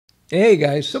Hey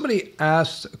guys, somebody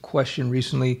asked a question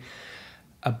recently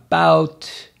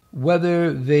about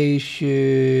whether they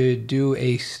should do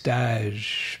a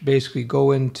stage, basically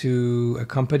go into a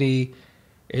company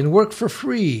and work for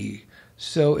free.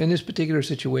 So in this particular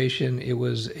situation, it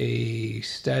was a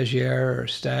stagiaire or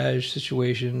stage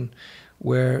situation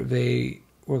where they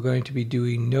were going to be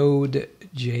doing Node.js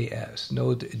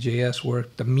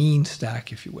work, the mean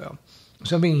stack, if you will.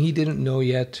 Something he didn't know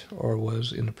yet or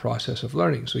was in the process of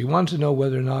learning. So he wanted to know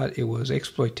whether or not it was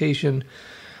exploitation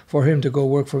for him to go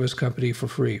work for his company for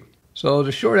free. So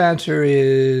the short answer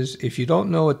is, if you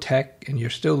don't know a tech and you're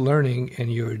still learning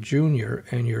and you're a junior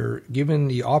and you're given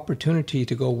the opportunity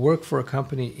to go work for a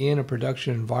company in a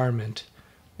production environment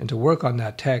and to work on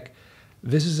that tech,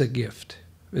 this is a gift.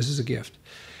 This is a gift.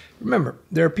 Remember,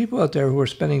 there are people out there who are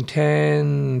spending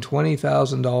 $10,000,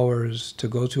 $20,000 to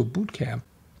go to a boot camp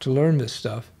to learn this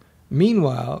stuff.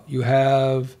 Meanwhile, you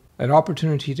have an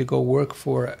opportunity to go work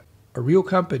for a real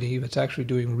company that's actually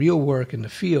doing real work in the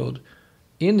field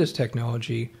in this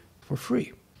technology for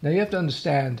free. Now you have to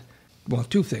understand, well,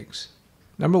 two things.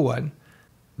 Number one,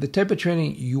 the type of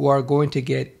training you are going to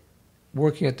get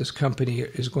working at this company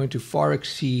is going to far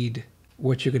exceed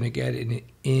what you're going to get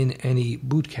in any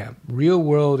boot camp. Real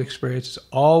world experience is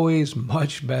always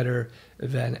much better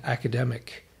than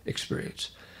academic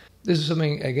experience. This is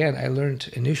something, again, I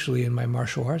learned initially in my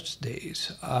martial arts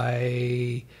days.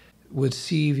 I would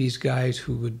see these guys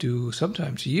who would do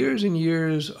sometimes years and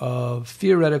years of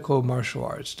theoretical martial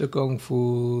arts, the kung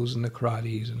fus and the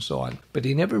karates and so on, but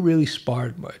they never really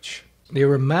sparred much. They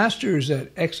were masters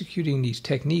at executing these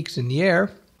techniques in the air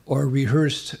or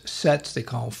rehearsed sets, they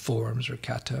call them forms or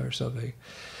kata or something.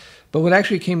 But when it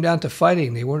actually came down to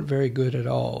fighting, they weren't very good at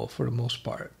all for the most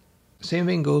part. Same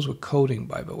thing goes with coding,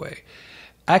 by the way.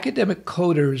 Academic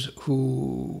coders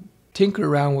who tinker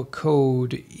around with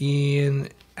code in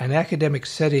an academic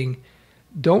setting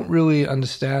don't really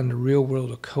understand the real world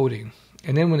of coding.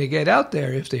 And then when they get out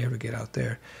there, if they ever get out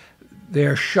there,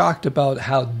 they're shocked about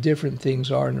how different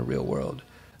things are in the real world.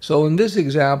 So in this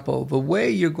example, the way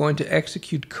you're going to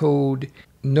execute code,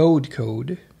 node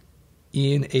code,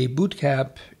 in a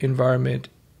bootcamp environment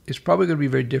is probably going to be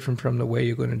very different from the way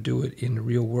you're going to do it in the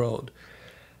real world.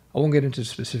 I won't get into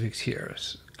specifics here,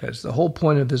 because the whole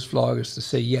point of this vlog is to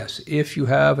say, yes, if you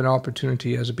have an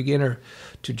opportunity as a beginner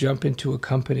to jump into a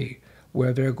company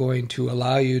where they're going to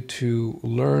allow you to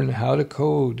learn how to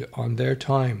code on their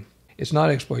time, it's not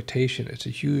exploitation. It's a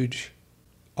huge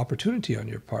opportunity on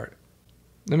your part.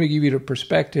 Let me give you the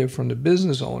perspective from the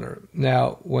business owner.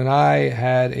 Now, when I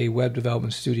had a web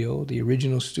development studio, the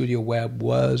original StudioWeb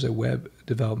was a web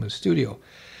development studio,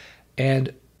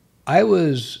 and I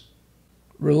was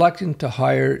reluctant to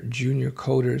hire junior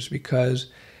coders because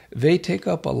they take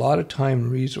up a lot of time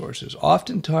and resources.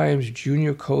 Oftentimes,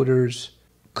 junior coders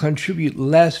contribute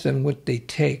less than what they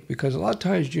take, because a lot of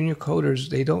times junior coders,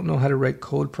 they don't know how to write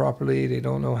code properly. They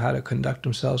don't know how to conduct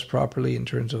themselves properly in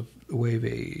terms of the way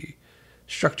they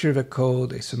structure the code,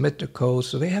 they submit the code,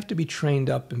 so they have to be trained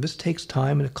up, and this takes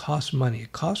time and it costs money.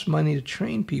 It costs money to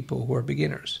train people who are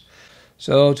beginners.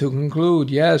 So to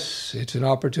conclude, yes, it's an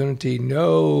opportunity.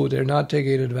 No, they're not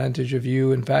taking advantage of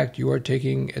you. In fact, you are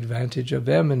taking advantage of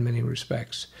them in many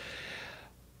respects.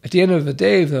 At the end of the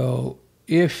day, though,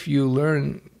 if you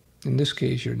learn, in this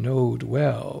case, your node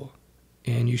well,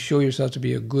 and you show yourself to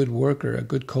be a good worker, a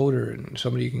good coder, and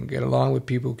somebody you can get along with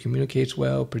people, communicates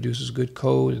well, produces good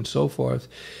code, and so forth,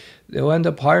 they'll end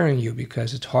up hiring you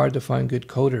because it's hard to find good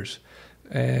coders.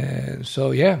 And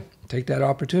so, yeah, take that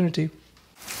opportunity.